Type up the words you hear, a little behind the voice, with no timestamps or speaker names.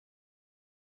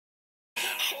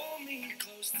me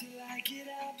close till I get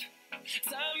up.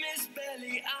 Time is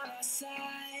barely on our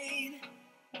side.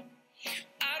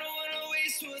 I don't wanna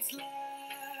waste what's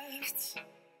left.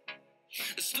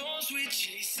 The storms we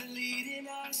chase are leading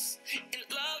us, and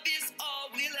love is all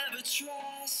we'll ever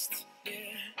trust. Yeah,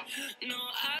 no,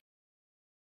 I.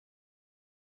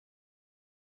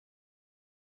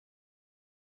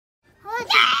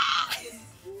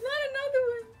 Not another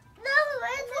one.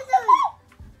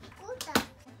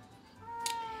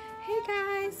 Hey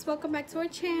guys, welcome back to our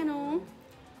channel.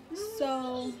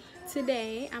 So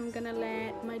today I'm gonna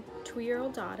let my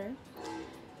 2-year-old daughter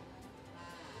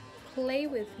play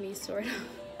with me, sort of.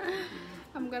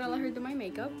 I'm gonna let her do my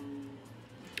makeup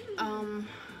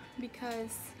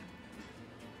because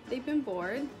they've been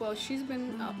bored. Well, she's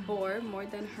been bored more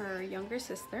than her younger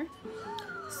sister,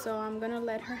 so I'm gonna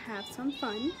let her have some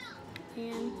fun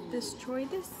and destroy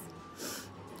this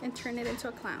and turn it into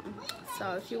a clown.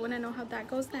 So if you want to know how that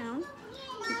goes down,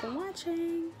 keep on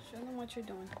watching. Show them what you're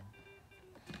doing.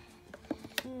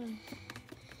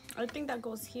 I think that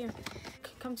goes here.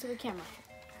 Come to the camera.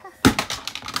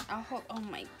 I'll hold. Oh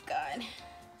my god.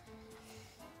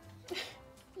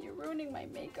 You're ruining my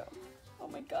makeup. Oh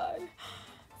my god.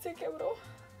 Se quebró.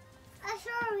 I'm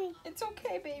sorry. It's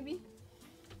okay, baby.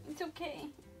 It's okay.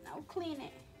 I'll clean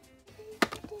it.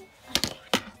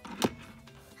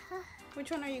 Which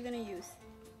one are you gonna use?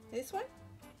 This one?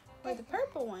 Or the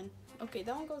purple one? Okay,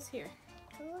 that one goes here.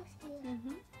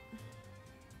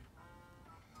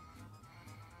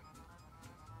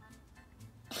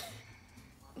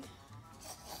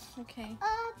 Okay.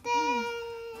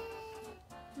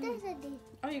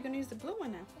 Oh, you're gonna use the blue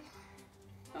one now?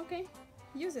 Okay,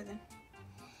 use it then.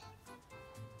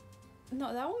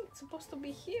 No, that one's supposed to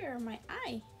be here, my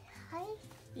eye. Hi.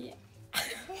 Yeah.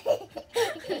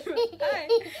 Eye.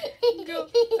 Go.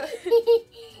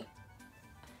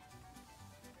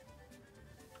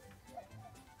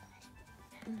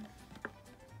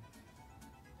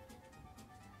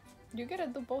 You gotta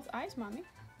do both eyes, mommy.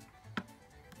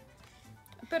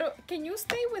 Pero can you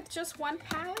stay with just one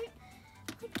palette?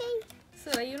 Okay.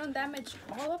 So that you don't damage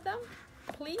all of them,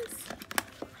 please.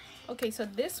 Okay, so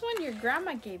this one your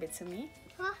grandma gave it to me.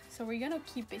 Huh? So we're gonna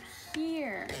keep it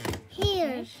here.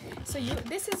 Here. Okay? So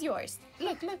this is yours.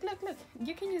 Look, look, look, look.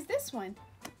 You can use this one.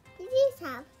 These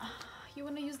have. You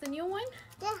wanna use the new one?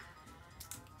 Yeah.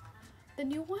 The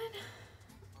new one?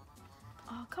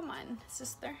 Oh, come on,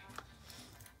 sister.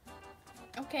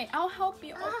 Okay, I'll help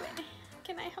you open.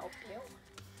 Can I help you?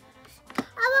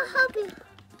 I will help you.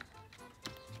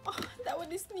 Oh, that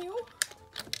one is new.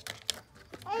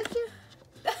 Thank you.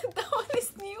 That one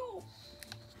is new.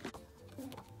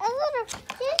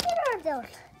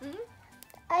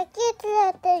 I can't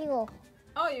let them.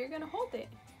 Oh, you're gonna hold it.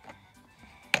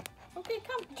 Okay,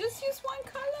 come. Just use one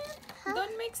color. Huh?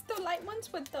 Don't mix the light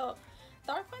ones with the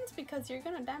dark ones because you're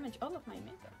gonna damage all of my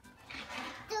makeup.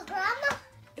 The grandma?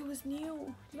 It was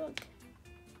new. Look.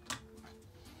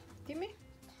 Dime.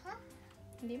 Huh?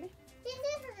 Dime.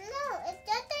 No, it's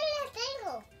just a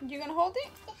thing. You're gonna hold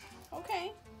it?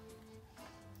 Okay.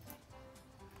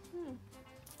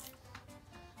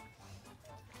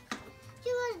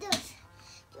 You want this.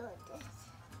 You want this.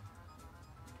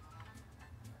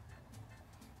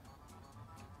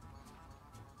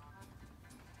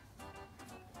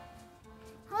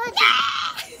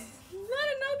 Not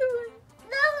another one.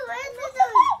 No, where's this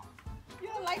one? You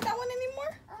don't like that one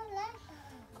anymore? I like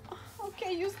it.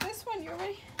 Okay, use this one. You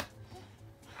ready?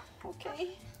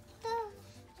 Okay.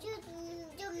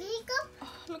 You makeup?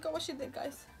 Oh, look at what she did,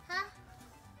 guys. Huh?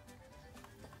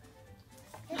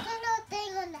 Yo te lo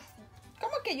tengo, Nancy.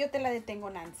 ¿Cómo que yo te la detengo,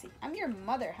 Nancy? I'm your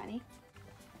mother, honey.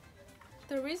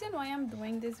 The reason why I'm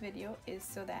doing this video is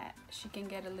so that she can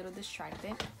get a little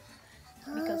distracted.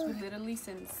 Because we literally,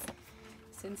 since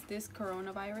this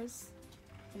coronavirus,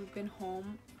 we've been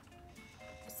home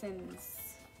since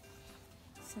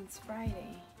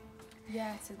Friday.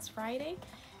 Yeah, since Friday.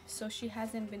 So she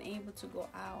hasn't been able to go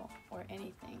out or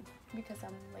anything because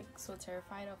I'm like so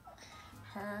terrified of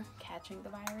her catching the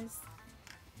virus.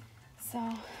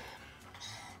 So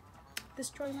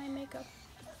destroy my makeup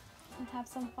and have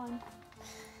some fun.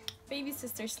 Baby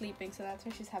sister's sleeping, so that's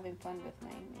why she's having fun with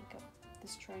my makeup,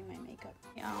 destroying my makeup.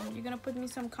 You're gonna put me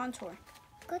some contour.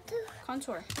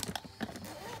 Contour.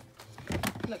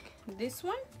 Look, this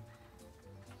one,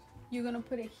 you're gonna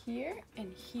put it here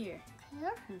and here.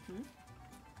 Here?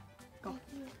 Go.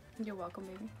 You're welcome,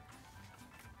 baby.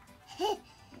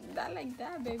 Not like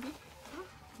that, baby.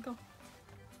 Go.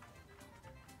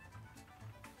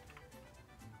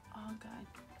 Oh God.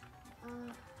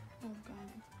 Oh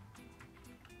God.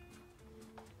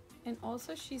 And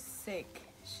also she's sick.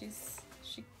 She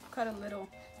cut a little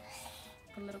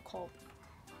cold.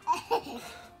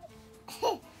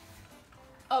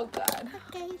 Oh God.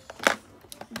 Okay.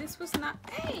 This was not.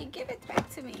 Hey, give it back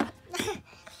to me.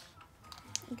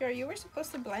 Girl, you were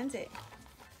supposed to blend it.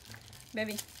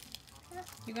 Baby,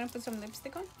 you're gonna put some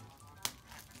lipstick on?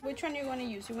 Which one you want to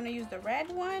use? You want to use the red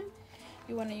one?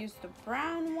 You want to use the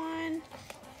brown one?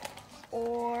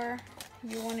 Or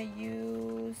you want to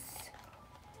use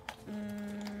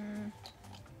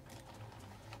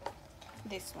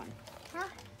this one? Huh?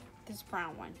 This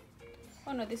brown one.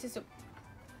 Oh no, this is a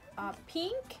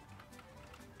pink,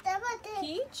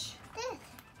 peach. This.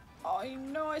 Ay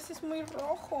no, ese es muy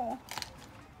rojo.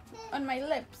 On my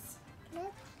lips.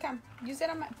 Come, use it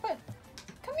on my foot.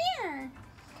 Come here.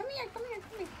 Come here, come here,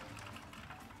 come here.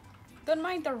 Don't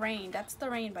mind the rain. That's the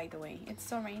rain, by the way. It's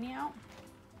so rainy out.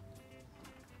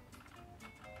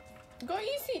 Go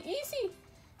easy, easy.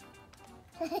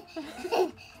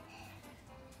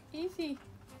 Easy.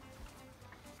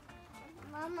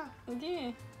 Mama.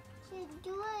 Yeah.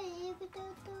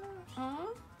 Huh?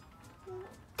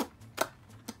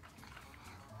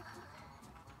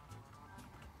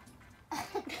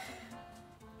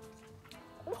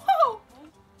 Whoa!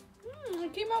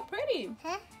 It came out pretty.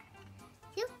 Huh?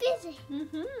 You busy.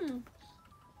 Mm-hmm.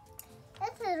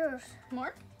 That's a rose.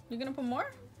 More? You gonna put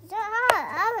more?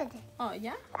 Oh,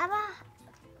 yeah?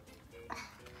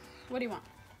 What do you want?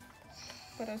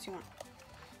 What else you want?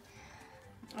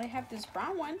 I have this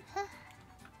brown one. Huh?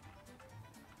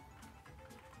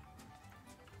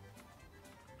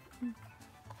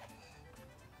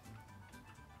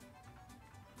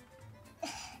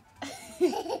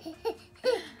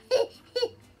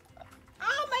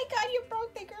 Oh my God, you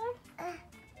broke the girl.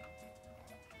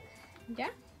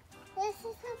 Yeah? This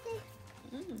is something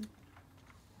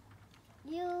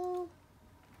you.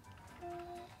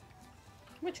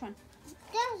 Which one?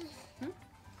 This.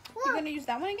 You gonna use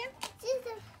that one again?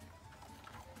 This.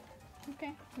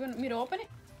 Okay. You want me to open it?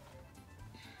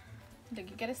 Look,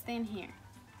 you gotta stand here.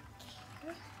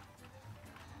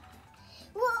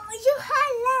 Whoa, you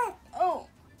had that. Oh.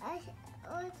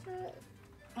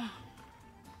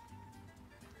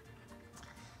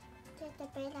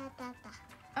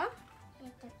 Huh?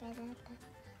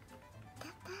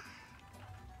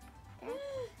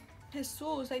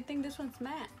 Jesus, I think this one's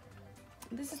matte.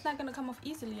 This is not gonna come off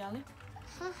easily, Ali.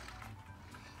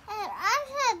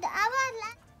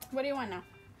 What do you want now?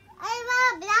 I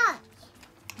want black.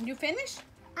 You finished?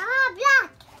 I want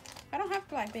black. I don't have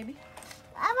black, baby.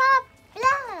 I want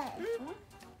black.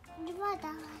 You want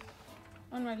that one?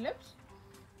 On my lips?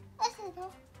 Ese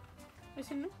no.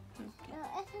 Ese no? No,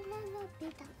 ese no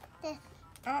pinta. This.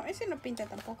 Oh, ese no pinta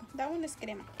tampoco. That one is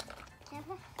crema.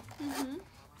 You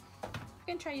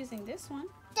can try using this one.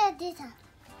 This one.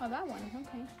 Oh, that one.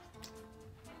 Okay.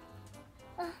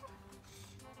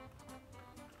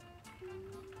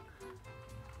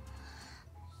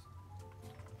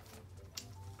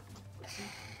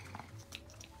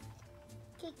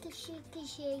 Shaky,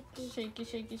 shaky. Shaky,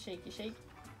 shaky, shaky, shake.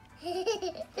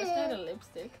 That's not a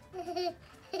lipstick. I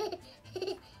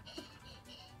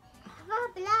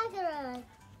want black one.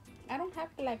 I don't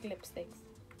have black lipsticks.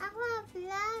 I want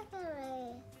black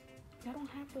one. I don't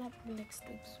have black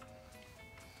lipsticks.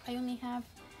 I only have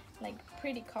like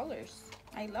pretty colors.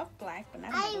 I love black, but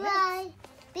not I on want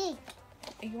pink.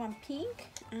 lips. You want pink?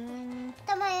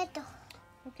 Toma esto.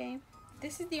 Okay.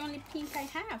 This is the only pink I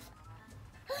have.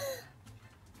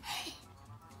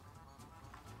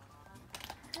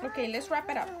 Okay, let's wrap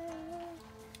it up.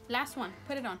 Last one.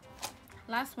 Put it on.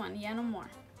 Last one. Yeah, no more.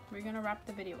 We're gonna wrap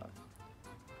the video up.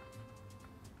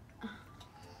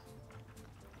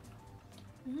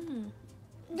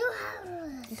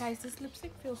 Guys, this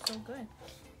lipstick feels so good.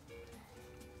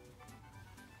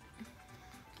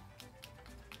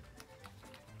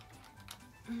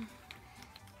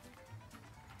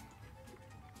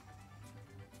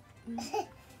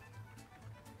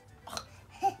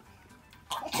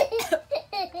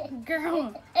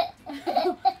 Girl.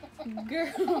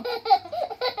 Girl.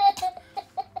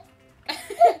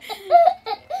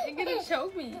 You're gonna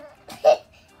choke me.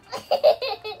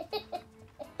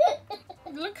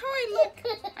 Look how I look.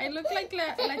 I look like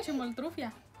la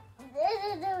chimoltrufia.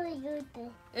 This no me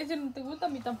gusta. Ese no te gusta, a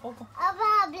mí tampoco. I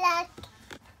want black.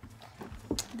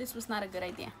 This was not a good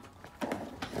idea.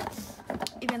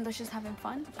 Even though she's having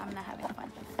fun, I'm not having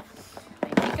fun. My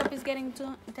makeup is getting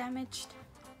damaged.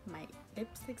 My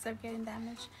lipsticks are getting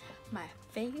damaged. My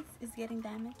face is getting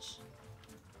damaged.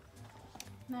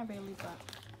 Not really, but...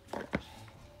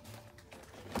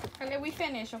 Okay, we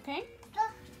finish, okay?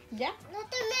 Yeah? No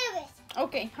te mueves.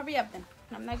 Okay, hurry up then.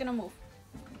 I'm not gonna move.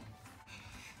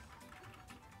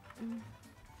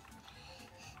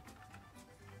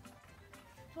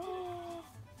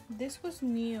 This was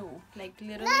new. Like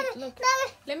literally, look.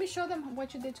 Let me show them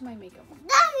what you did to my makeup.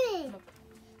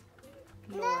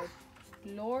 Look.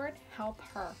 Lord help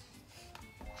her.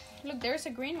 Look, there's a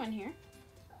green one here.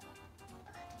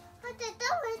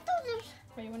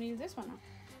 But you want to use this one now?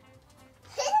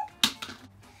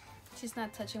 She's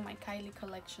not touching my Kylie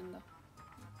collection though.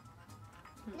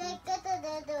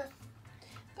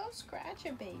 Don't scratch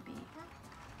it, baby.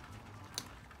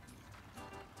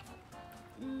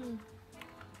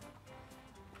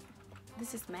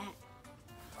 This is matte.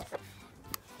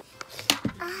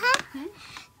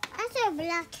 That's a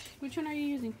black. Which one are you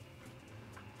using?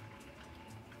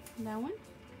 That one?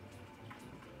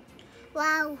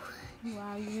 Wow.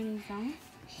 Wow, you're gonna use that one?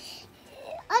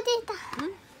 Odita.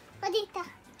 Odita.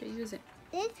 Okay, use it.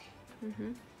 This?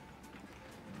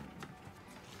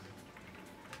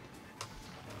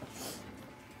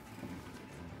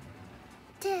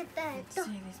 Se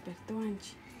despertó,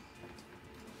 Anchi.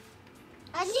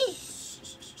 Allí.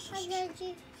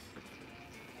 Allí.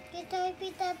 Que estoy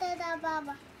pitando la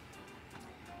baba.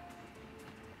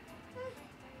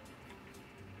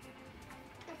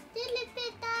 Dile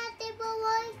pitate,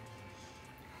 boy.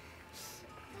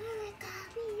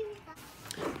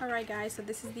 Alright guys, so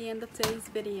this is the end of today's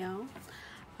video.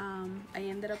 I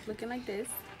ended up looking like this.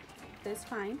 That's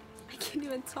fine. I can't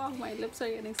even talk. My lips are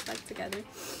getting stuck together.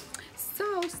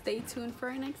 So stay tuned for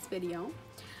our next video.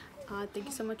 Thank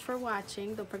you so much for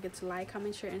watching. Don't forget to like,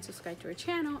 comment, share, and subscribe to our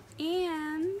channel.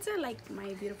 And like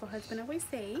my beautiful husband always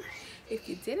say, if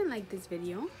you didn't like this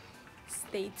video,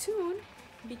 stay tuned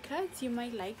because you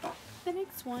might like the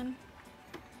next one.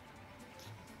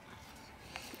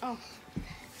 Oh,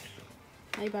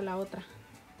 ahí va la otra.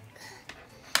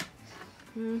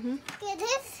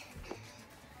 ¿Quieres?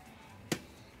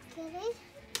 ¿Quieres?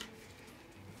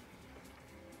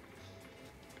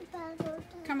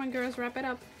 Come on, girls, wrap it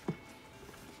up.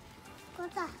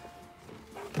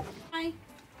 Bye.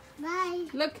 Bye.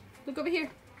 Look over here.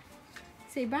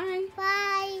 Say bye.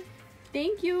 Bye.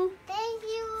 Thank you Thank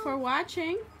you for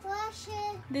watching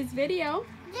this video.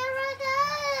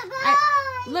 Bye.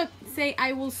 Look, say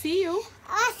I will see you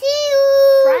I'll see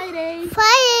you Friday.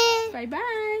 Friday. Bye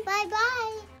bye. Bye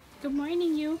bye. Good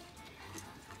morning, you.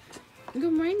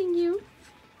 Good morning, you.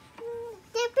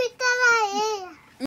 Te pita la ella.